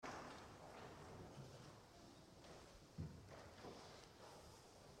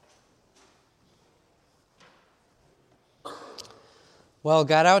Well,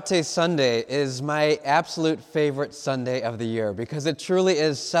 Gaudete Sunday is my absolute favorite Sunday of the year because it truly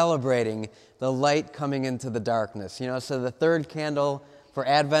is celebrating the light coming into the darkness. So the third candle for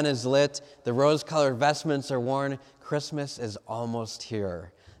Advent is lit, the rose-colored vestments are worn, Christmas is almost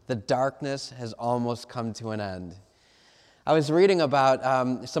here. The darkness has almost come to an end. I was reading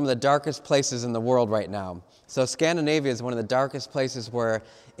about some of the darkest places in the world right now. So Scandinavia is one of the darkest places where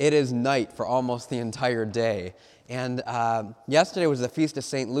it is night for almost the entire day. And yesterday was the feast of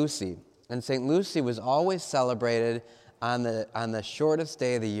St. Lucy. And St. Lucy was always celebrated on the shortest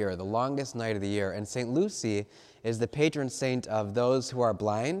day of the year, the longest night of the year. And St. Lucy is the patron saint of those who are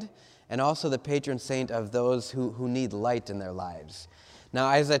blind and also the patron saint of those who need light in their lives. Now,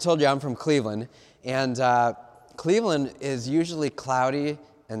 as I told you, I'm from Cleveland. And Cleveland is usually cloudy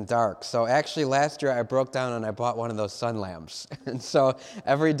and dark. So actually last year I broke down and I bought one of those sun lamps. And so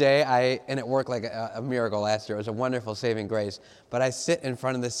every day and it worked like a miracle last year. It was a wonderful saving grace. But I sit in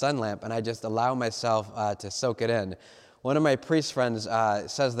front of this sun lamp and I just allow myself to soak it in. One of my priest friends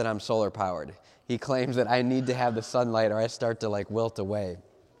says that I'm solar powered. He claims that I need to have the sunlight or I start to wilt away.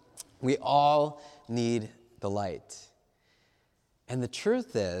 We all need the light. And the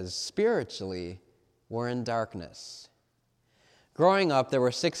truth is, spiritually, we're in darkness. Growing up, there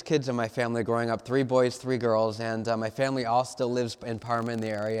were 6 kids in my family growing up, 3 boys, 3 girls, and my family all still lives in Parma in the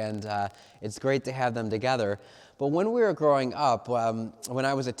area, and it's great to have them together. But when we were growing up, when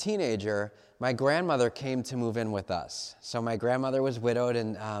I was a teenager, my grandmother came to move in with us. So my grandmother was widowed,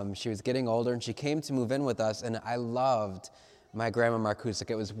 and she was getting older, and she came to move in with us, and I loved my grandma Markusic.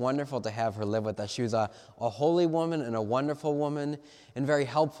 It was wonderful to have her live with us. She was a holy woman and a wonderful woman and very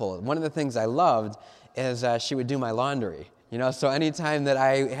helpful. One of the things I loved is she would do my laundry. So anytime that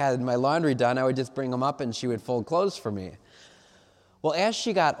I had my laundry done, I would just bring them up and she would fold clothes for me. Well, as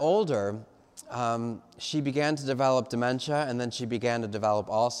she got older, she began to develop dementia, and then she began to develop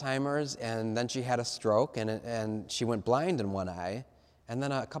Alzheimer's, and then she had a stroke, and she went blind in one eye. And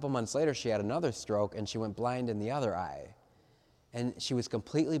then a couple months later, she had another stroke, and she went blind in the other eye. And she was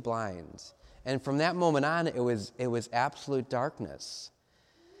completely blind. And from that moment on, it was absolute darkness.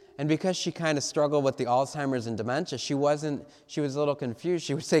 And because she kind of struggled with the Alzheimer's and dementia, she was a little confused.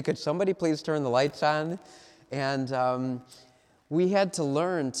 She would say, "Could somebody please turn the lights on?" And we had to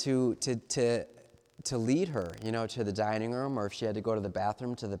learn to lead her, to the dining room, or if she had to go to the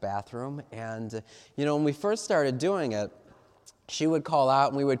bathroom. And, when we first started doing it, she would call out,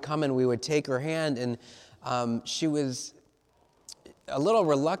 and we would come and we would take her hand, and she was a little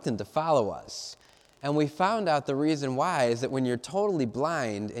reluctant to follow us. And we found out the reason why is that when you're totally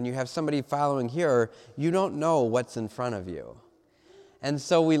blind and you have somebody following here, you don't know what's in front of you. And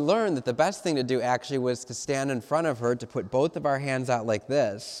so we learned that the best thing to do actually was to stand in front of her, to put both of our hands out like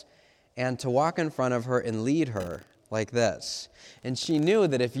this, and to walk in front of her and lead her like this. And she knew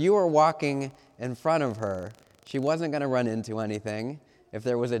that if you were walking in front of her, she wasn't going to run into anything. If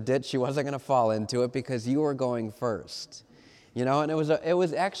there was a ditch, she wasn't going to fall into it because you were going first. And it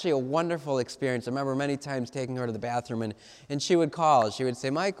was actually a wonderful experience. I remember many times taking her to the bathroom, and she would call. She would say,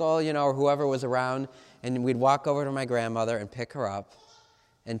 "Michael," or whoever was around, and we'd walk over to my grandmother and pick her up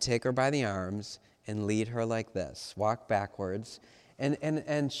and take her by the arms and lead her like this, walk backwards.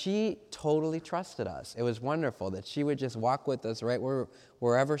 And she totally trusted us. It was wonderful that she would just walk with us right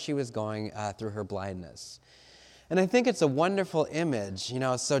wherever she was going through her blindness. And I think it's a wonderful image,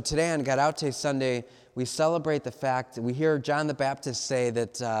 So today on Gaudete Sunday, we celebrate the fact that we hear John the Baptist say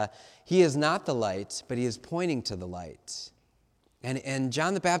that he is not the light, but he is pointing to the light. And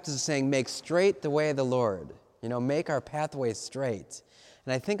John the Baptist is saying, "Make straight the way of the Lord." Make our pathways straight.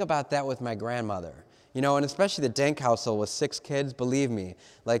 And I think about that with my grandmother. And especially the Denk household with 6 kids, believe me,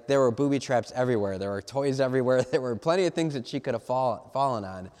 there were booby traps everywhere. There were toys everywhere. There were plenty of things that she could have fallen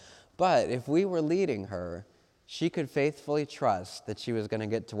on. But if we were leading her, she could faithfully trust that she was going to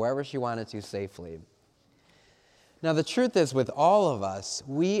get to wherever she wanted to safely. Now, the truth is, with all of us,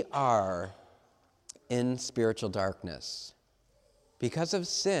 we are in spiritual darkness. Because of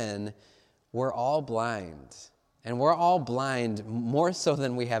sin, we're all blind. And we're all blind more so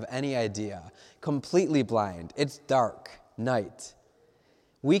than we have any idea. Completely blind. It's dark, night.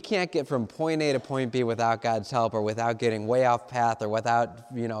 We can't get from point A to point B without God's help or without getting way off path or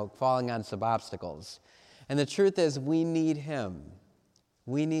without, falling on some obstacles. And the truth is, we need Him.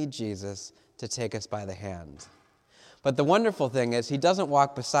 We need Jesus to take us by the hand. But the wonderful thing is, He doesn't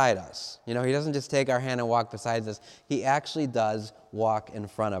walk beside us. He doesn't just take our hand and walk beside us. He actually does walk in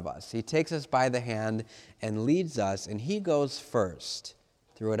front of us. He takes us by the hand and leads us, and He goes first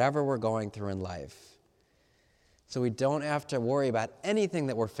through whatever we're going through in life. So we don't have to worry about anything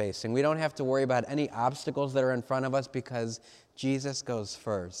that we're facing. We don't have to worry about any obstacles that are in front of us because Jesus goes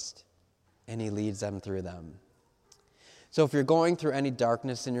first and he leads them through them. So if you're going through any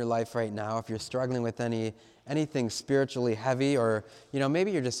darkness in your life right now, if you're struggling with anything spiritually heavy, or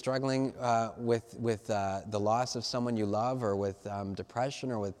maybe you're just struggling with the loss of someone you love, or with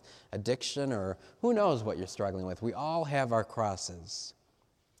depression, or with addiction, or who knows what you're struggling with. We all have our crosses.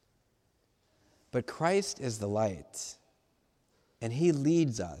 But Christ is the light, and he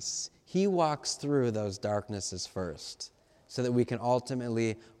leads us. He walks through those darknesses first so that we can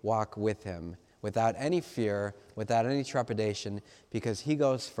ultimately walk with him without any fear, without any trepidation, because he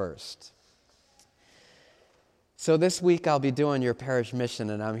goes first. So this week I'll be doing your parish mission,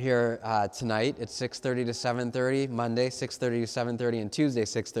 and I'm here tonight at 6:30 to 7:30, Monday 6:30 to 7:30, and Tuesday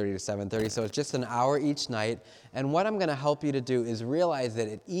 6:30 to 7:30. So it's just an hour each night. And what I'm going to help you to do is realize that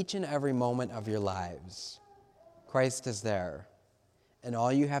at each and every moment of your lives, Christ is there. And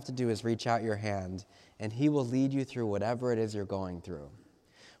all you have to do is reach out your hand, and he will lead you through whatever it is you're going through.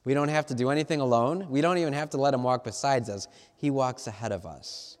 We don't have to do anything alone. We don't even have to let him walk beside us. He walks ahead of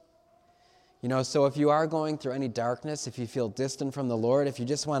us. So if you are going through any darkness, if you feel distant from the Lord, if you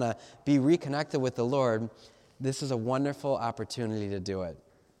just want to be reconnected with the Lord, this is a wonderful opportunity to do it.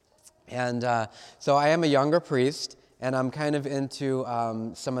 And so I am a younger priest, and I'm kind of into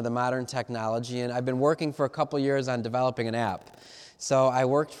some of the modern technology, and I've been working for a couple years on developing an app. So I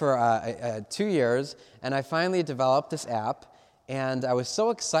worked for 2 years, and I finally developed this app. And I was so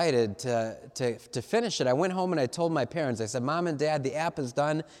excited to finish it. I went home and I told my parents, I said, Mom and Dad, the app is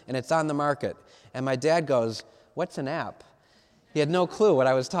done and it's on the market. And my dad goes, what's an app? He had no clue what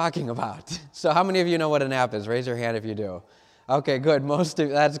I was talking about. So how many of you know what an app is? Raise your hand if you do. Okay, good.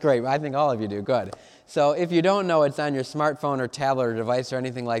 That's great. I think all of you do. Good. So if you don't know, it's on your smartphone or tablet or device or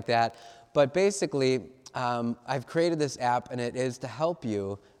anything like that. But basically, I've created this app, and it is to help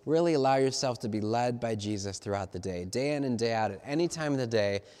you really allow yourself to be led by Jesus throughout the day in and day out, at any time of the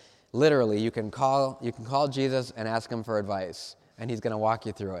day. Literally, you can call Jesus and ask him for advice, and he's going to walk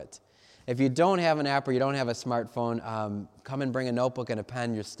you through it. If you don't have an app or you don't have a smartphone, come and bring a notebook and a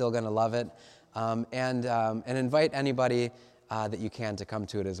pen. You're still going to love it, and invite anybody that you can to come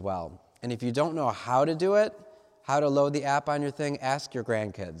to it as well. And if you don't know how to do it, how to load the app on your thing, ask your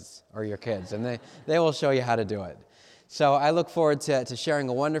grandkids or your kids, and they will show you how to do it. So I look forward to sharing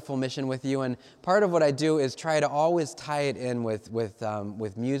a wonderful mission with you, and part of what I do is try to always tie it in with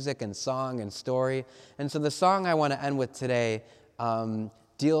music and song and story. And so the song I want to end with today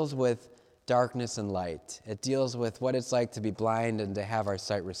deals with darkness and light. It deals with what it's like to be blind and to have our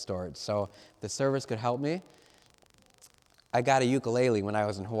sight restored. So if the service could help me. I got a ukulele when I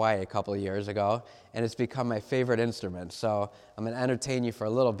was in Hawaii a couple of years ago, and it's become my favorite instrument. So I'm going to entertain you for a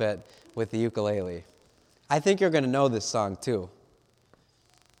little bit with the ukulele. I think you're going to know this song, too.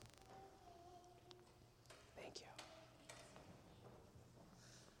 Thank you.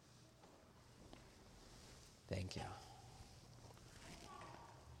 Thank you.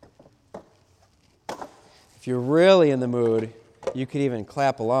 If you're really in the mood, you could even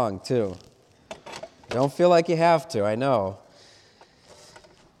clap along, too. Don't feel like you have to, I know.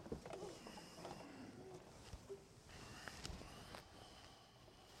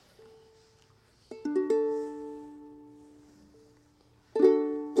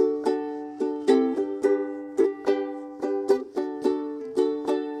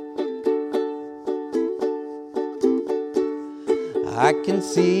 I can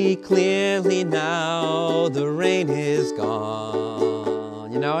see clearly now the rain is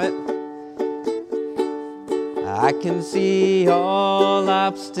gone. You know it? I can see all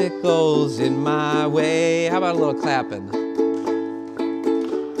obstacles in my way. How about a little clapping?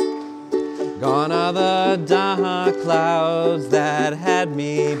 Gone are the dark clouds that had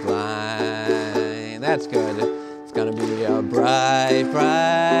me blind. That's good. It's gonna be a bright,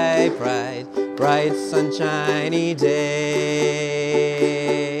 bright, bright, bright, sunshiny day.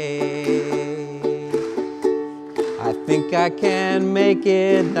 I think I can make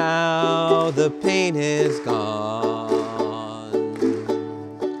it now. The pain is gone.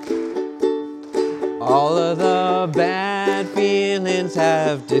 All of the bad feelings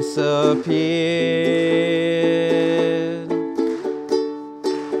have disappeared.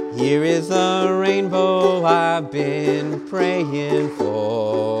 Here is the rainbow I've been praying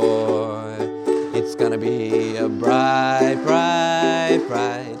for. It's gonna be a bright, bright,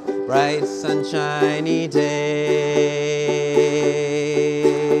 bright, bright, sunshiny day.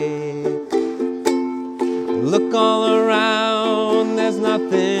 Look all around, there's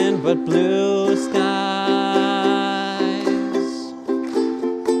nothing but blue skies.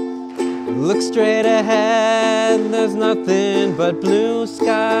 Look straight ahead, there's nothing but blue skies.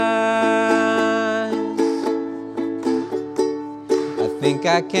 I think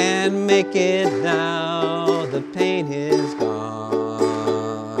I can make it now, the pain is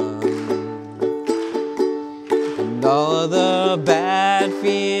gone. And all of the bad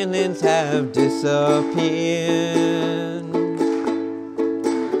feelings have disappeared.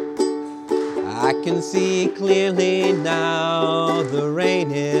 I can see clearly now, the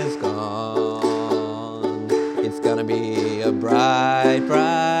rain is gone. It's gonna be a bright,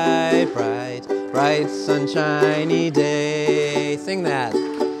 bright, bright, bright, sunshiny day. Sing that.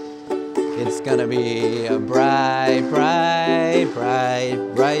 It's gonna be a bright, bright, bright,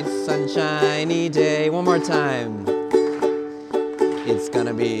 bright, sunshiny day. One more time. It's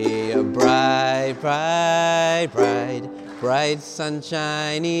gonna be a bright, bright, bright, bright,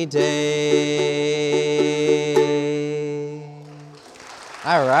 sunshiny day.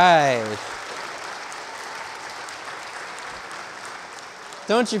 All right.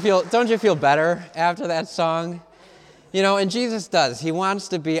 Don't you feel better after that song? You know, and Jesus does. He wants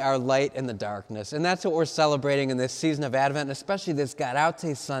to be our light in the darkness. And that's what we're celebrating in this season of Advent, and especially this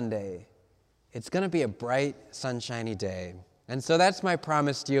Gaudete Sunday. It's going to be a bright, sunshiny day. And so that's my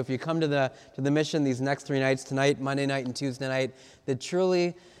promise to you. If you come to the mission these next 3 nights, tonight, Monday night, and Tuesday night, that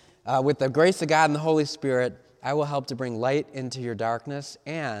truly, with the grace of God and the Holy Spirit, I will help to bring light into your darkness.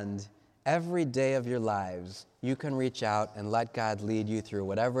 And every day of your lives, you can reach out and let God lead you through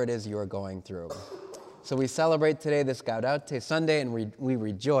whatever it is you are going through. So we celebrate today this Gaudete Sunday, and we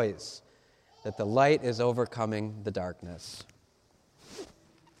rejoice that the light is overcoming the darkness.